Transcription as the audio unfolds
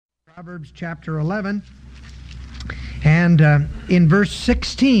Proverbs chapter 11 and in verse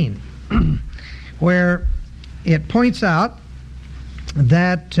 16 where it points out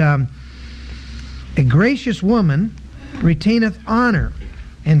that a gracious woman retaineth honor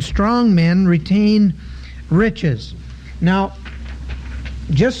and strong men retain riches. Now,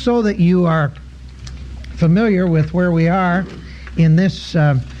 just so that you are familiar with where we are in this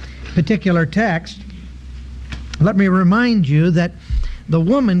particular text, let me remind you that the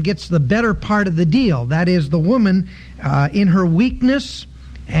woman gets the better part of the deal. That is, the woman in her weakness,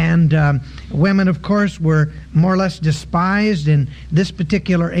 and women, of course, were more or less despised in this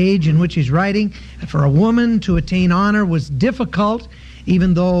particular age in which he's writing. For a woman to attain honor was difficult,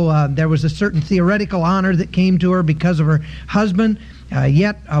 even though there was a certain theoretical honor that came to her because of her husband.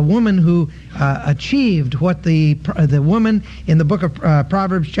 Yet a woman who achieved what the woman in the book of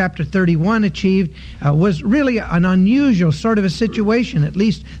Proverbs chapter 31 achieved was really an unusual sort of a situation, at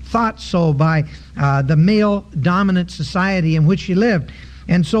least thought so by the male-dominant society in which she lived.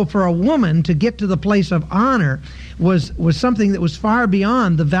 And so for a woman to get to the place of honor was something that was far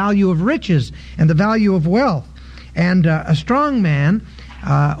beyond the value of riches and the value of wealth. And a strong man,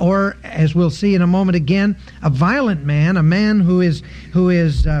 or as we'll see in a moment again, a violent man, a man who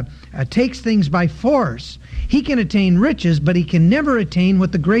takes things by force, he can attain riches, but he can never attain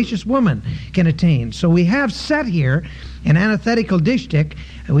what the gracious woman can attain. So we have set here an antithetical distich.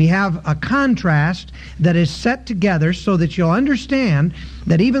 We have a contrast that is set together so that you'll understand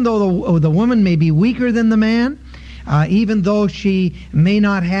that even though the woman may be weaker than the man, even though she may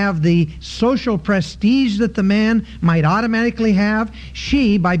not have the social prestige that the man might automatically have,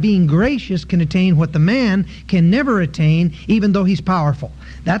 she, by being gracious, can attain what the man can never attain, even though he's powerful.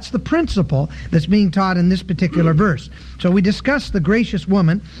 That's the principle that's being taught in this particular verse. So we discussed the gracious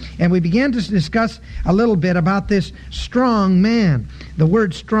woman, and we began to discuss a little bit about this strong man. The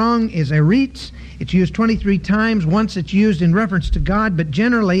word strong is eretz. It's used 23 times. Once it's used in reference to God, but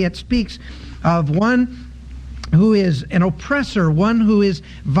generally it speaks of one who is an oppressor, one who is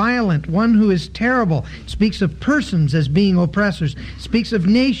violent, one who is terrible. It speaks of persons as being oppressors. It speaks of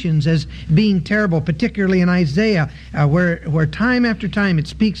nations as being terrible, particularly in Isaiah, where time after time it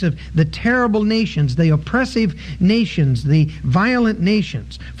speaks of the terrible nations, the oppressive nations, the violent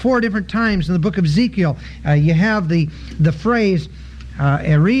nations. 4 different times in the book of Ezekiel, you have the phrase,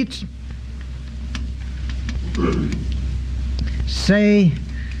 eretz, say,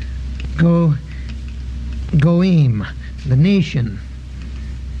 Goim, the nation,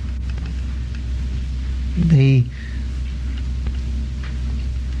 the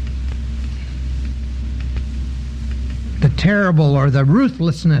terrible, or the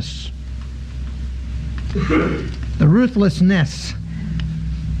ruthlessness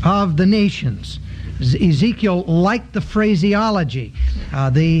of the nations. Ezekiel liked the phraseology,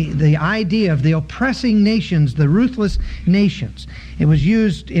 the idea of the oppressing nations, the ruthless nations. It was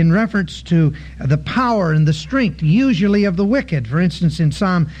used in reference to the power and the strength, usually of the wicked. For instance, in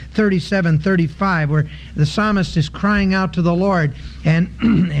Psalm 37:35, where the psalmist is crying out to the Lord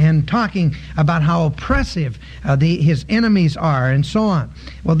and talking about how oppressive his enemies are, and so on.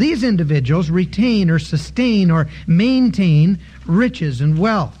 Well, these individuals retain or sustain or maintain riches and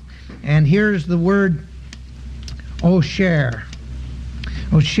wealth. And here's the word osher.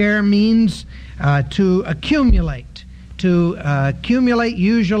 Osher means to accumulate. To accumulate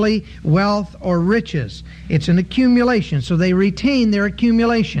usually wealth or riches. It's an accumulation, so they retain their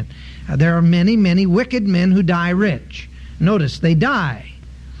accumulation. There are many, many wicked men who die rich. Notice, they die,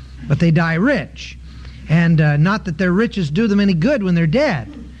 but they die rich. And not that their riches do them any good when they're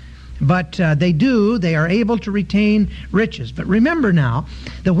dead. But they are able to retain riches. But remember now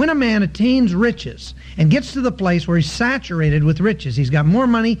that when a man attains riches and gets to the place where he's saturated with riches, he's got more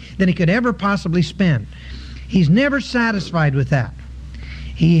money than he could ever possibly spend, he's never satisfied with that.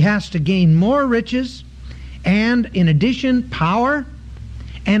 He has to gain more riches and, in addition, power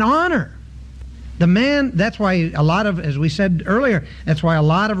and honor. The man, that's why a lot of, as we said earlier, that's why a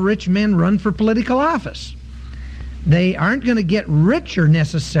lot of rich men run for political office. They aren't going to get richer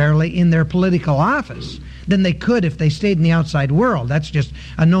necessarily in their political office than they could if they stayed in the outside world. That's just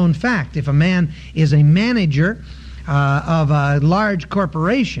a known fact. If a man is a manager of a large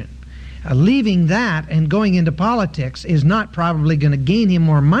corporation, leaving that and going into politics is not probably going to gain him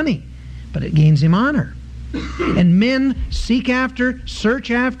more money, but it gains him honor. And men seek after,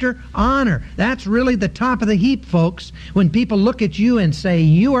 search after honor. That's really the top of the heap, folks, when people look at you and say,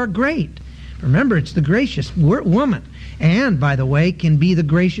 you are great. Remember, it's the gracious woman. And, by the way, can be the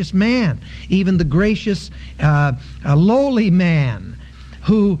gracious man. Even the gracious, lowly man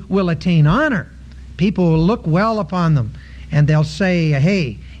who will attain honor. People will look well upon them, and they'll say,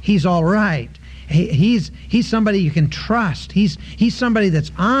 hey, he's all right. He's somebody you can trust. He's somebody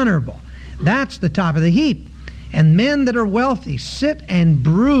that's honorable. That's the top of the heap. And men that are wealthy sit and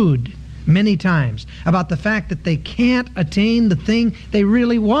brood many times about the fact that they can't attain the thing they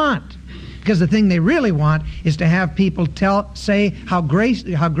really want. Because the thing they really want is to have people say how great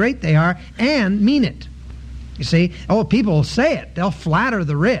they are and mean it. You see, people will say it. They'll flatter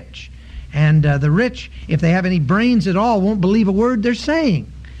the rich. And the rich, if they have any brains at all, won't believe a word they're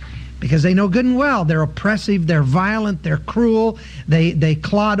saying. Because they know good and well they're oppressive, they're violent, they're cruel. They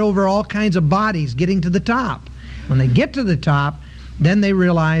clod over all kinds of bodies getting to the top. When they get to the top, then they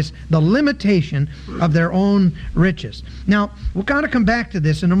realize the limitation of their own riches. Now, we're going to come back to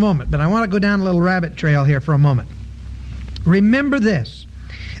this in a moment, but I want to go down a little rabbit trail here for a moment. Remember this,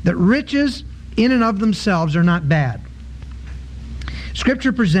 that riches in and of themselves are not bad.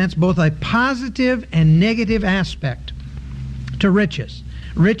 Scripture presents both a positive and negative aspect to riches.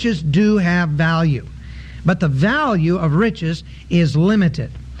 Riches do have value, but the value of riches is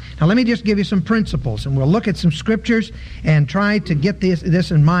limited. Now let me just give you some principles, and we'll look at some scriptures and try to get this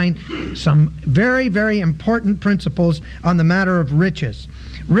in mind, some very, very important principles on the matter of riches.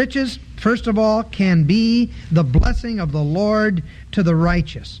 Riches, first of all, can be the blessing of the Lord to the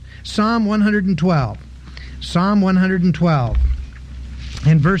righteous. Psalm 112. Psalm 112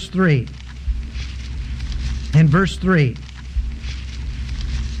 and verse 3. And verse 3.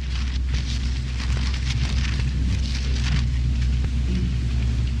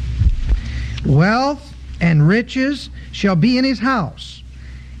 Wealth and riches shall be in his house,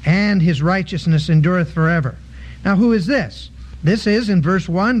 and his righteousness endureth forever. Now who is this? This is, in verse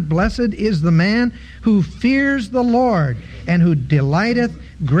 1, blessed is the man who fears the Lord, and who delighteth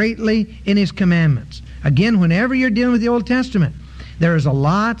greatly in his commandments. Again, whenever you're dealing with the Old Testament, there is a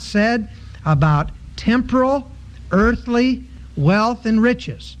lot said about temporal, earthly wealth and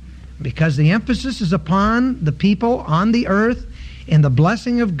riches, because the emphasis is upon the people on the earth, and the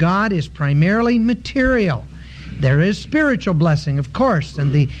blessing of God is primarily material. There is spiritual blessing, of course,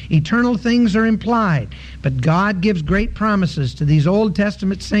 and the eternal things are implied. But God gives great promises to these Old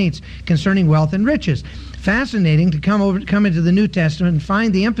Testament saints concerning wealth and riches. Fascinating to come into the New Testament and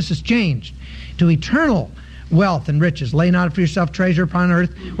find the emphasis changed to eternal wealth and riches. Lay not for yourself treasure upon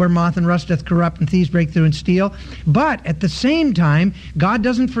earth, where moth and rust doth corrupt and thieves break through and steal. But at the same time, God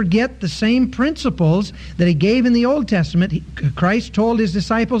doesn't forget the same principles that he gave in the Old Testament. Christ told his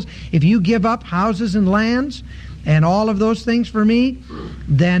disciples, if you give up houses and lands and all of those things for me,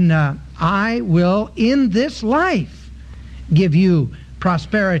 then I will in this life give you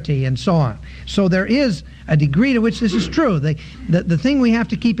prosperity and so on. So there is a degree to which this is true. The thing we have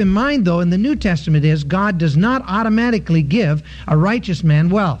to keep in mind, though, in the New Testament is God does not automatically give a righteous man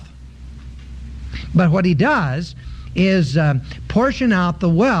wealth. But what he does is portion out the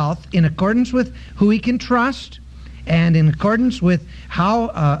wealth in accordance with who he can trust and in accordance with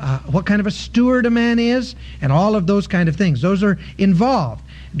how what kind of a steward a man is and all of those kind of things. Those are involved.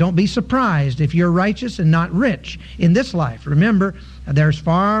 Don't be surprised if you're righteous and not rich in this life. Remember, there's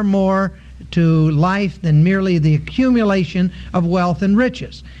far more to life than merely the accumulation of wealth and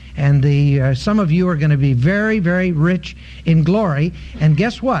riches. And some of you are going to be very, very rich in glory. And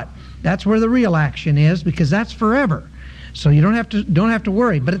guess what? That's where the real action is, because that's forever. So you don't have to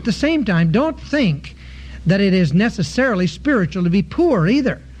worry. But at the same time, don't think that it is necessarily spiritual to be poor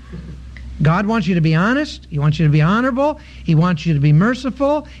either. God wants you to be honest. He wants you to be honorable. He wants you to be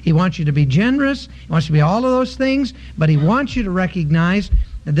merciful. He wants you to be generous. He wants you to be all of those things. But he wants you to recognize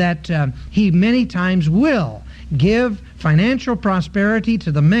that he many times will give financial prosperity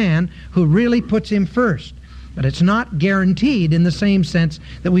to the man who really puts him first. But it's not guaranteed in the same sense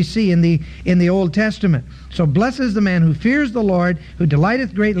that we see in the Old Testament. So blessed is the man who fears the Lord, who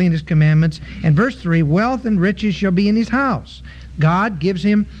delighteth greatly in his commandments. And verse 3, wealth and riches shall be in his house. God gives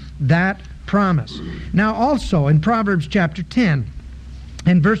him that promise. Now also in Proverbs chapter 10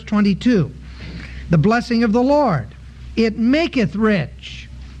 and verse 22, the blessing of the Lord, it maketh rich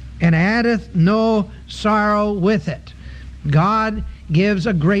and addeth no sorrow with it. God gives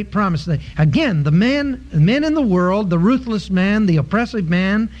a great promise. Again, the men in the world, the ruthless man, the oppressive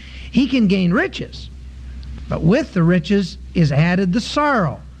man, he can gain riches. But with the riches is added the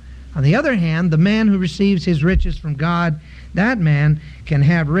sorrow. On the other hand, the man who receives his riches from God, that man can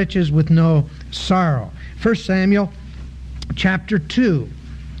have riches with no sorrow. 1 Samuel chapter 2.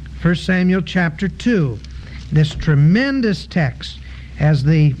 1 Samuel chapter 2. This tremendous text as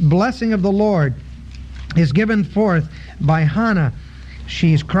the blessing of the Lord is given forth by Hannah.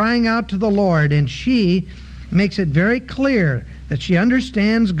 She's crying out to the Lord, and she makes it very clear that she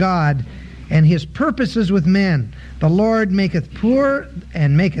understands God and his purposes with men. The Lord maketh poor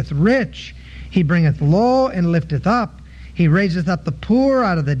and maketh rich. He bringeth low and lifteth up. He raiseth up the poor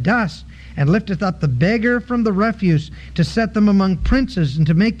out of the dust, and lifteth up the beggar from the refuse, to set them among princes, and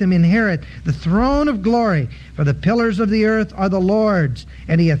to make them inherit the throne of glory. For the pillars of the earth are the Lord's,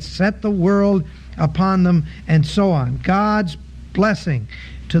 and he hath set the world upon them, and so on. God's blessing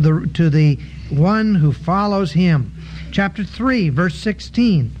to the one who follows him. Chapter 3, verse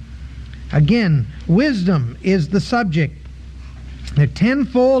 16. Again, wisdom is the subject. The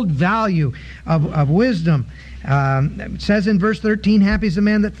tenfold value of wisdom. It says in verse 13, happy is the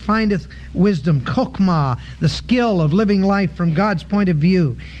man that findeth wisdom, chokmah, the skill of living life from God's point of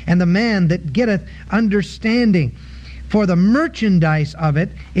view, and the man that getteth understanding. For the merchandise of it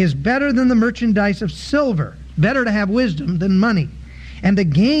is better than the merchandise of silver. Better to have wisdom than money, and the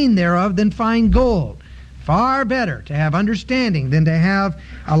gain thereof than fine gold. Far better to have understanding than to have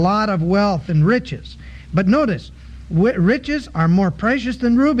a lot of wealth and riches. But notice, riches are more precious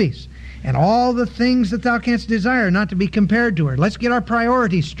than rubies, and all the things that thou canst desire not to be compared to her. Let's get our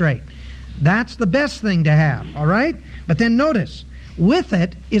priorities straight. That's the best thing to have, all right? But then notice, with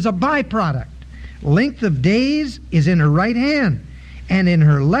it is a byproduct. Length of days is in her right hand, and in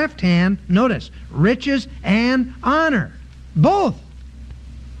her left hand, notice, riches and honor. Both.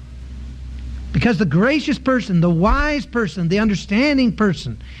 Because the gracious person, the wise person, the understanding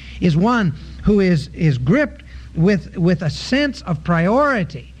person is one who is gripped with a sense of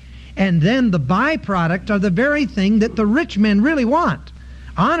priority. And then the byproduct are the very thing that the rich men really want,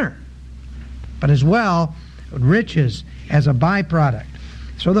 honor. But as well, riches as a byproduct.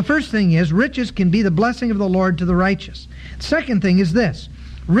 So the first thing is, riches can be the blessing of the Lord to the righteous. The second thing is this,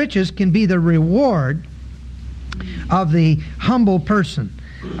 riches can be the reward of the humble person,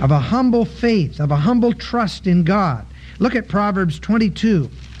 of a humble faith, of a humble trust in God. Look at Proverbs 22.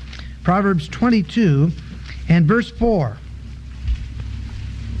 Proverbs 22 and verse 4.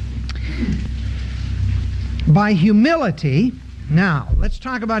 By humility, now let's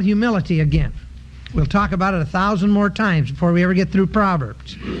talk about humility again. We'll talk about it 1,000 more times before we ever get through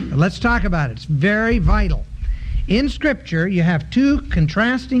Proverbs. But let's talk about it. It's very vital. In Scripture, you have two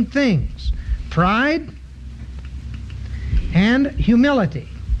contrasting things, pride and humility.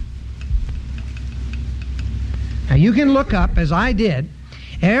 Now you can look up, as I did,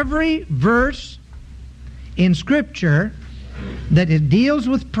 every verse in Scripture that it deals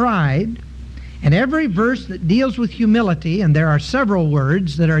with pride, and every verse that deals with humility, and there are several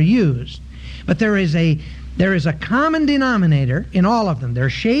words that are used, but there is a common denominator in all of them. There are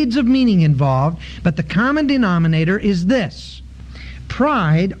shades of meaning involved, but the common denominator is this.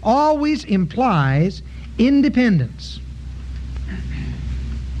 Pride always implies independence.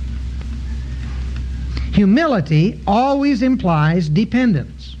 Humility always implies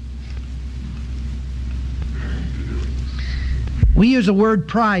dependence. We use the word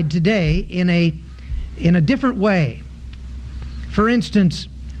pride today in a different way. For instance,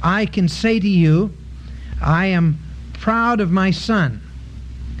 I can say to you, I am proud of my son.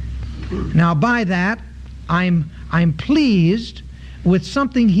 Now by that, I'm pleased with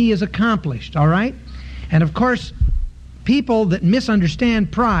something he has accomplished, all right? And of course, people that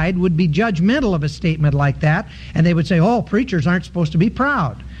misunderstand pride would be judgmental of a statement like that, and they would say, oh, preachers aren't supposed to be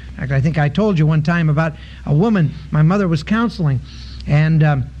proud. In fact, I think I told you one time about a woman my mother was counseling,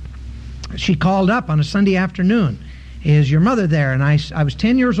 and she called up on a Sunday afternoon. Is your mother there? And I was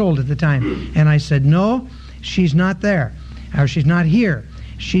 10 years old at the time, and I said, no, she's not there, or she's not here.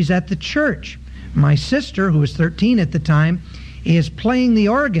 She's at the church. My sister, who was 13 at the time, is playing the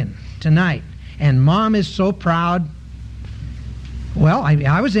organ tonight, and Mom is so proud. Well,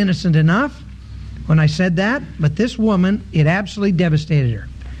 I was innocent enough when I said that, but this woman, it absolutely devastated her.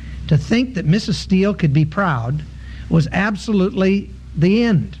 To think that Mrs. Steele could be proud was absolutely the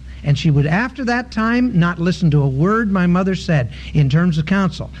end. And she would, after that time, not listen to a word my mother said in terms of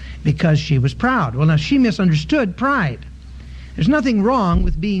counsel because she was proud. Well, now, she misunderstood pride. There's nothing wrong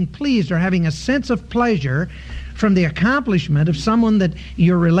with being pleased or having a sense of pleasure from the accomplishment of someone that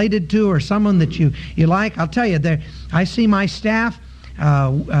you're related to or someone that you like. I'll tell you, I see my staff,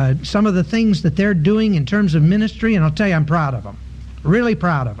 some of the things that they're doing in terms of ministry, and I'll tell you, I'm proud of them. Really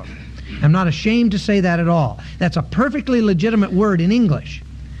proud of them. I'm not ashamed to say that at all. That's a perfectly legitimate word in English.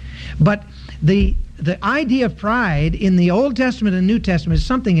 But the idea of pride in the Old Testament and New Testament is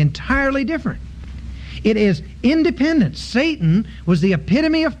something entirely different. It is independence. Satan was the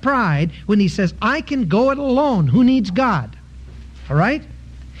epitome of pride when he says, I can go it alone. Who needs God? All right?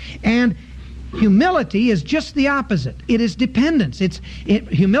 And humility is just the opposite. It is dependence.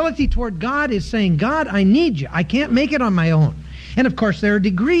 Humility toward God is saying, God, I need you. I can't make it on my own. And of course, there are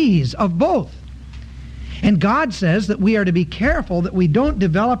degrees of both. And God says that we are to be careful that we don't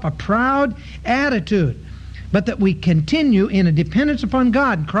develop a proud attitude, but that we continue in a dependence upon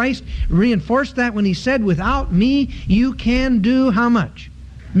God. Christ reinforced that when he said, without me, you can do how much?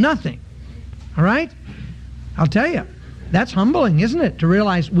 Nothing. All right? I'll tell you, that's humbling, isn't it? To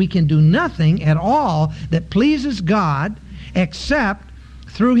realize we can do nothing at all that pleases God except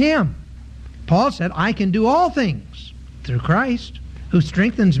through him. Paul said, I can do all things through Christ who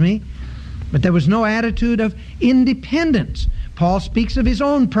strengthens me. But there was no attitude of independence. Paul speaks of his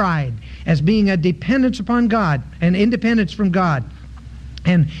own pride as being a dependence upon God, an independence from God.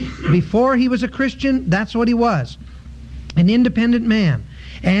 And before he was a Christian, that's what he was, an independent man.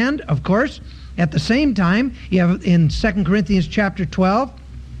 And, of course, at the same time, you have in 2 Corinthians chapter 12,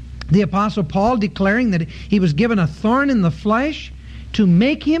 the Apostle Paul declaring that he was given a thorn in the flesh to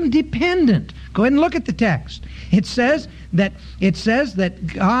make him dependent. Go ahead and look at the text. It says that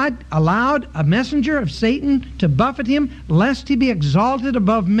God allowed a messenger of Satan to buffet him, lest he be exalted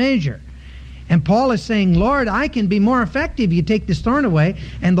above measure. And Paul is saying, Lord, I can be more effective if you take this thorn away.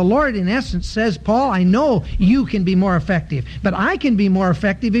 And the Lord, in essence, says, Paul, I know you can be more effective, but I can be more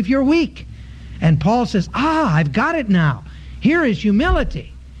effective if you're weak. And Paul says, I've got it now. Here is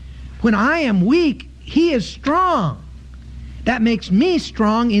humility. When I am weak, he is strong. That makes me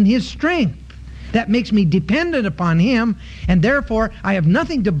strong in his strength. That makes me dependent upon him, and therefore I have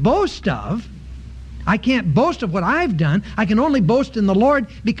nothing to boast of. I can't boast of what I've done. I can only boast in the Lord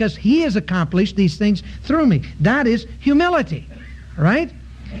because he has accomplished these things through me. That is humility, right?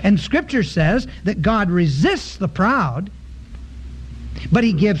 And Scripture says that God resists the proud, but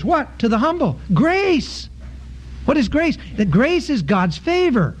he gives what? To the humble. Grace. What is grace? That grace is God's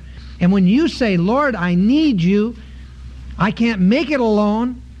favor. And when you say, Lord, I need you, I can't make it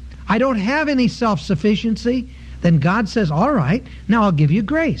alone, I don't have any self-sufficiency, then God says, all right, now I'll give you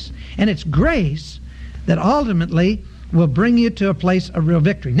grace. And it's grace that ultimately will bring you to a place of real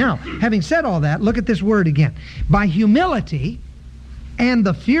victory. Now, having said all that, look at this word again. By humility and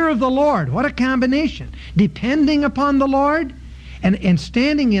the fear of the Lord. What a combination. Depending upon the Lord and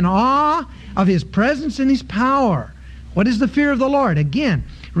standing in awe of his presence and his power. What is the fear of the Lord? Again,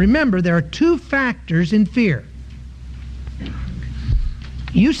 remember, there are two factors in fear.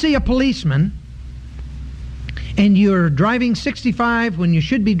 You see a policeman, and you're driving 65 when you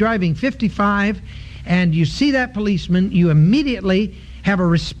should be driving 55, and you see that policeman, you immediately have a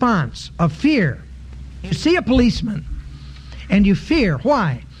response of fear. You see a policeman, and you fear.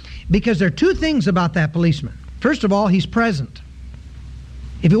 Why? Because there are two things about that policeman. First of all, he's present.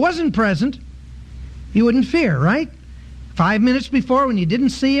 If he wasn't present, you wouldn't fear, right? 5 minutes before, when you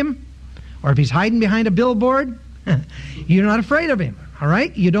didn't see him, or if he's hiding behind a billboard, you're not afraid of him. All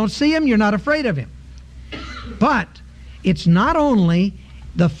right? You don't see him, you're not afraid of him. But it's not only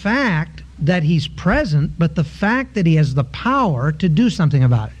the fact that he's present, but the fact that he has the power to do something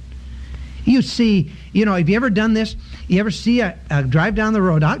about it. You see, have you ever done this? You ever see a drive down the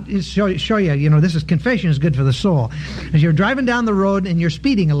road? I'll show you, this is confession is good for the soul. As you're driving down the road and you're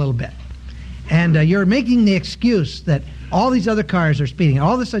speeding a little bit, and you're making the excuse that all these other cars are speeding.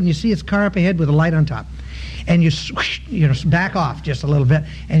 All of a sudden you see his car up ahead with a light on top. And you back off just a little bit,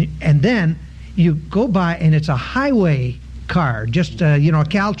 and then you go by, and it's a highway car, just a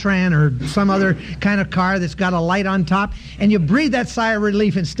Caltran or some other kind of car that's got a light on top, and you breathe that sigh of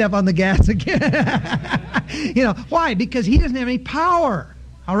relief and step on the gas again. Why? Because he doesn't have any power.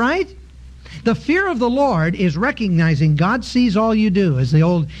 All right? The fear of the Lord is recognizing God sees all you do. As the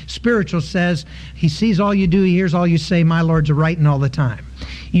old spiritual says, he sees all you do, he hears all you say, my Lord's a-writing all the time.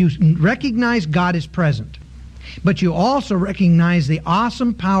 You recognize God is present. But you also recognize the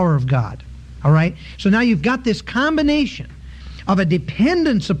awesome power of God. All right? So now you've got this combination of a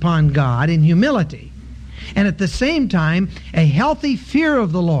dependence upon God in humility, and at the same time, a healthy fear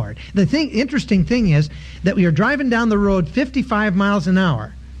of the Lord. The interesting thing is that we are driving down the road 55 miles an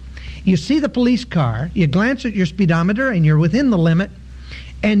hour. You see the police car, you glance at your speedometer, and you're within the limit,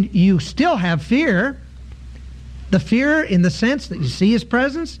 and you still have fear. The fear in the sense that you see his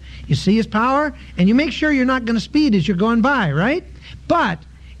presence, you see his power, and you make sure you're not going to speed as you're going by, right? But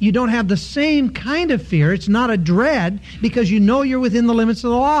you don't have the same kind of fear. It's not a dread because you know you're within the limits of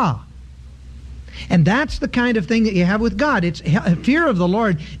the law. And that's the kind of thing that you have with God. It's fear of the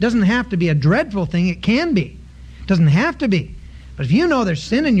Lord doesn't have to be a dreadful thing. It can be. It doesn't have to be. But if you know there's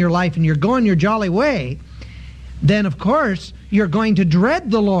sin in your life and you're going your jolly way, then of course you're going to dread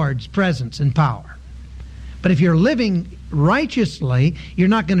the Lord's presence and power. But if you're living righteously, you're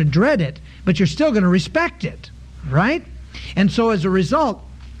not going to dread it, but you're still going to respect it, right? And so as a result,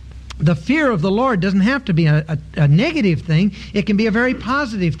 the fear of the Lord doesn't have to be a negative thing. It can be a very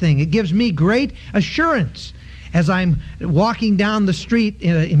positive thing. It gives me great assurance as I'm walking down the street,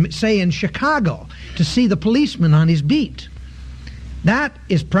 say in Chicago, to see the policeman on his beat. That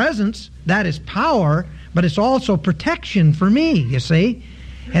is presence, that is power, but it's also protection for me, you see.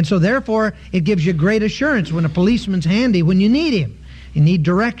 And so therefore, it gives you great assurance when a policeman's handy when you need him. You need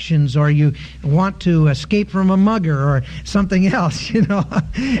directions, or you want to escape from a mugger or something else, you know.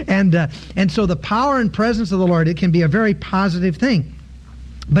 And so the power and presence of the Lord, it can be a very positive thing.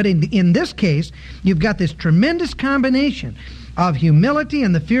 But in this case, you've got this tremendous combination of humility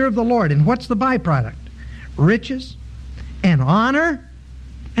and the fear of the Lord. And what's the byproduct? Riches and honor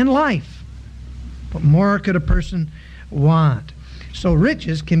and life. What more could a person want? So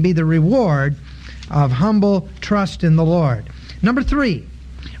riches can be the reward of humble trust in the Lord. Number 3,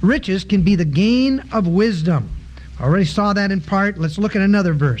 riches can be the gain of wisdom. Already saw that in part. Let's look at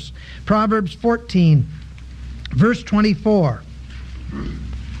another verse. Proverbs 14, verse 24.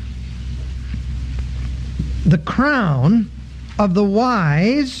 The crown of the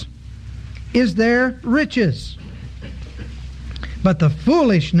wise is their riches, but the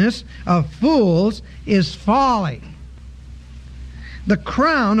foolishness of fools is folly. The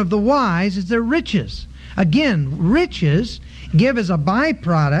crown of the wise is their riches. Again, riches give as a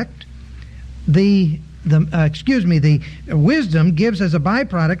byproduct the wisdom gives as a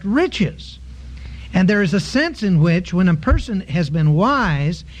byproduct riches. And there is a sense in which when a person has been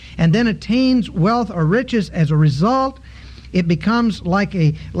wise and then attains wealth or riches as a result, it becomes like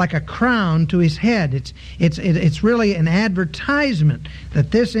a crown to his head. It's really an advertisement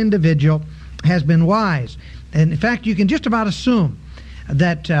that this individual has been wise. And in fact, you can just about assume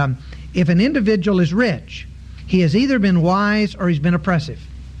that if an individual is rich, he has either been wise or he's been oppressive.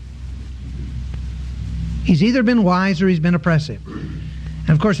 He's either been wise or he's been oppressive. And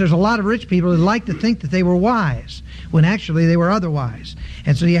of course, there's a lot of rich people who like to think that they were wise when actually they were otherwise.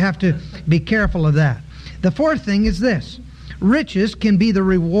 And so you have to be careful of that. The fourth thing is this. Riches can be the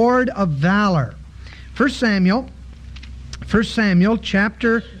reward of valor. 1 Samuel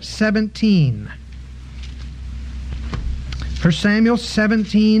chapter 17. 1 Samuel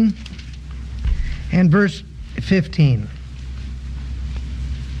 17 and verse 15.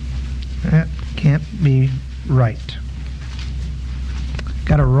 That can't be right.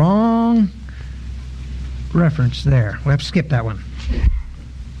 Got a wrong reference there. We'll have to skip that one.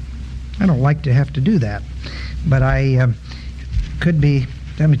 I don't like to have to do that, but I could be.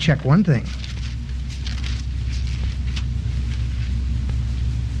 Let me check one thing.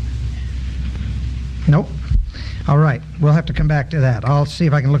 Nope. All right. We'll have to come back to that. I'll see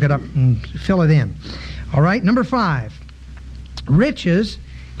if I can look it up and fill it in. All right. Number 5. Riches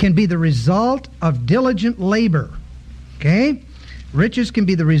can be the result of diligent labor. Okay? Riches can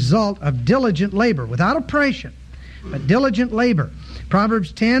be the result of diligent labor, without oppression, but diligent labor.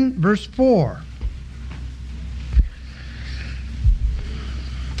 Proverbs 10, verse 4.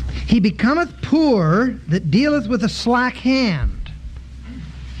 He becometh poor that dealeth with a slack hand.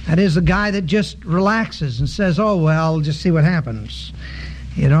 That is the guy that just relaxes and says, oh, well, just see what happens.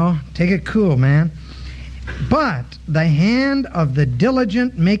 You know, take it cool, man. But the hand of the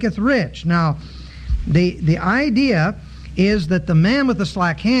diligent maketh rich. Now, the idea is that the man with the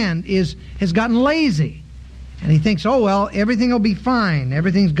slack hand has gotten lazy. And he thinks, oh, well, everything will be fine.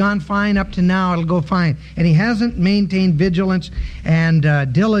 Everything's gone fine up to now. It'll go fine. And he hasn't maintained vigilance and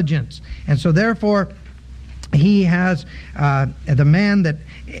diligence. And so, therefore, he has, the man that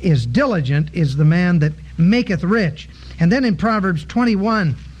is diligent is the man that maketh rich. And then in Proverbs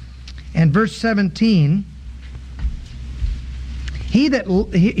 21 and verse 17, here's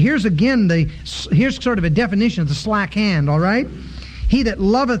sort of a definition of the slack hand, all right? He that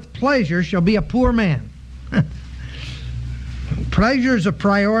loveth pleasure shall be a poor man. Pleasure is a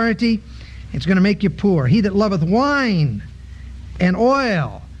priority. It's going to make you poor. He that loveth wine and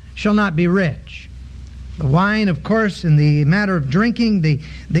oil shall not be rich. The wine, of course, in the matter of drinking, the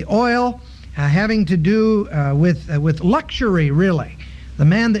oil having to do with luxury, really. The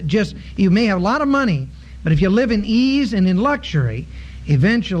man that just, you may have a lot of money, but if you live in ease and in luxury,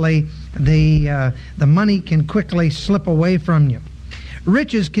 eventually the money can quickly slip away from you.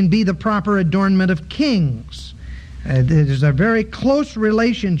 Riches can be the proper adornment of kings. There's a very close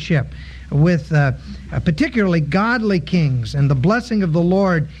relationship with particularly godly kings and the blessing of the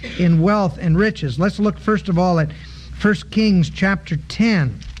Lord in wealth and riches. Let's look first of all at 1 Kings chapter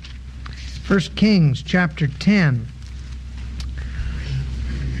 10. 1 Kings chapter 10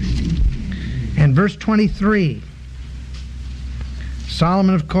 and verse 23.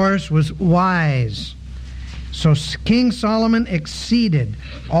 Solomon, of course, was wise. So King Solomon exceeded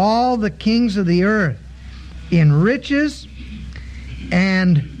all the kings of the earth in riches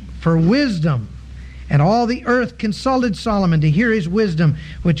and for wisdom. And all the earth consulted Solomon to hear his wisdom,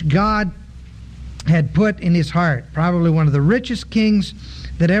 which God had put in his heart. Probably one of the richest kings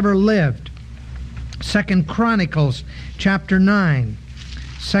that ever lived. 2 Chronicles chapter 9.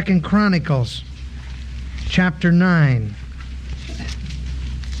 2 Chronicles chapter 9.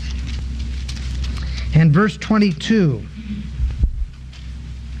 And verse 22.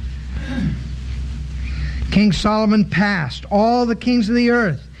 King Solomon passed all the kings of the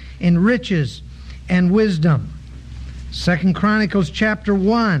earth in riches and wisdom. 2 Chronicles chapter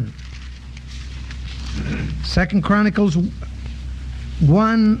 1. 2 Chronicles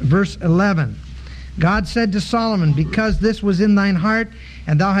 1 verse 11. God said to Solomon, because this was in thine heart,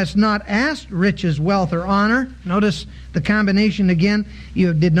 and thou hast not asked riches, wealth, or honor. Notice the combination again.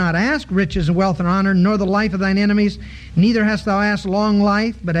 You did not ask riches and wealth and honor, nor the life of thine enemies. Neither hast thou asked long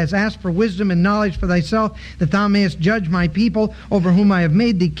life, but hast asked for wisdom and knowledge for thyself, that thou mayest judge my people, over whom I have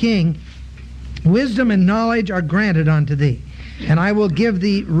made thee king. Wisdom and knowledge are granted unto thee, and I will give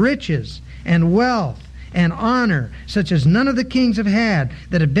thee riches and wealth and honor, such as none of the kings have had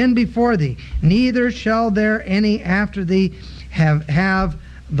that have been before thee, neither shall there any after thee have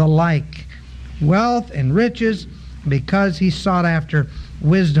the like. Wealth and riches, because he sought after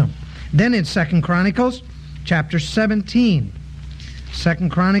wisdom. Then in 2 Chronicles chapter 17. 2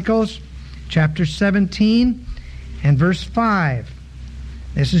 Chronicles chapter 17 and verse 5.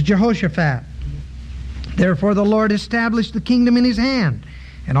 This is Jehoshaphat. Therefore the Lord established the kingdom in his hand,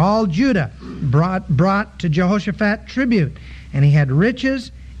 and all Judah brought to Jehoshaphat tribute, and he had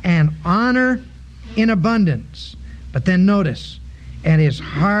riches and honor in abundance. But then notice, and his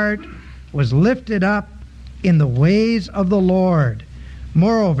heart was lifted up in the ways of the Lord.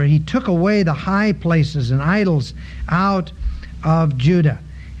 Moreover, he took away the high places and idols out of Judah,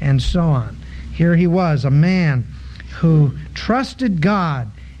 and so on. Here he was, a man who trusted God,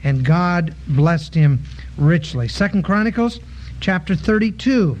 and God blessed him richly. 2 Chronicles chapter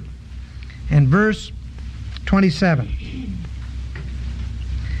 32 and verse 27.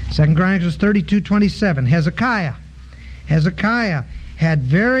 2 Chronicles 32:27. Hezekiah had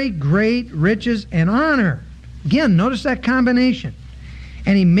very great riches and honor. Again, notice that combination.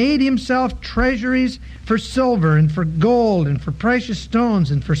 And he made himself treasuries for silver and for gold and for precious stones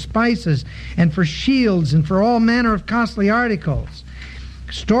and for spices and for shields and for all manner of costly articles.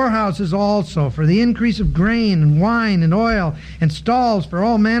 Storehouses also for the increase of grain and wine and oil, and stalls for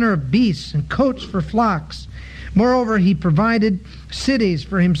all manner of beasts, and coats for flocks. Moreover, he provided cities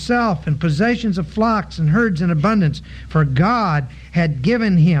for himself, and possessions of flocks and herds in abundance, for God had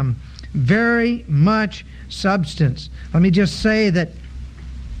given him very much substance. Let me just say that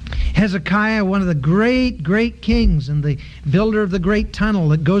Hezekiah, one of the great kings and the builder of the great tunnel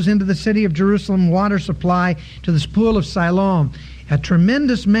that goes into the city of Jerusalem water supply to the pool of Siloam, a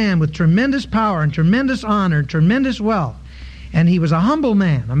tremendous man with tremendous power and tremendous honor and tremendous wealth. And he was a humble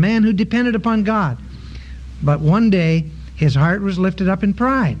man, a man who depended upon God. But one day, his heart was lifted up in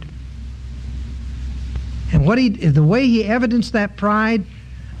pride. And the way he evidenced that pride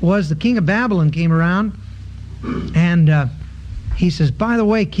was the king of Babylon came around, and he says, by the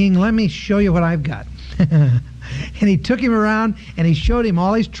way, king, let me show you what I've got. And he took him around, and he showed him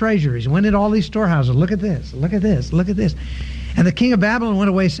all his treasuries. He went into all these storehouses. Look at this, look at this, look at this. And the king of Babylon went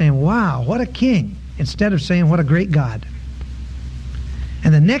away saying, wow, what a king, instead of saying, what a great God.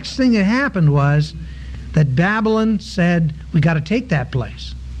 And the next thing that happened was that Babylon said, we got to take that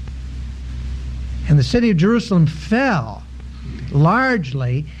place. And the city of Jerusalem fell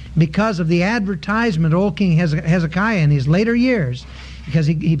largely because of the advertisement of old King Hezekiah in his later years, because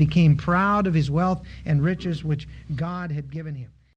he became proud of his wealth and riches which God had given him.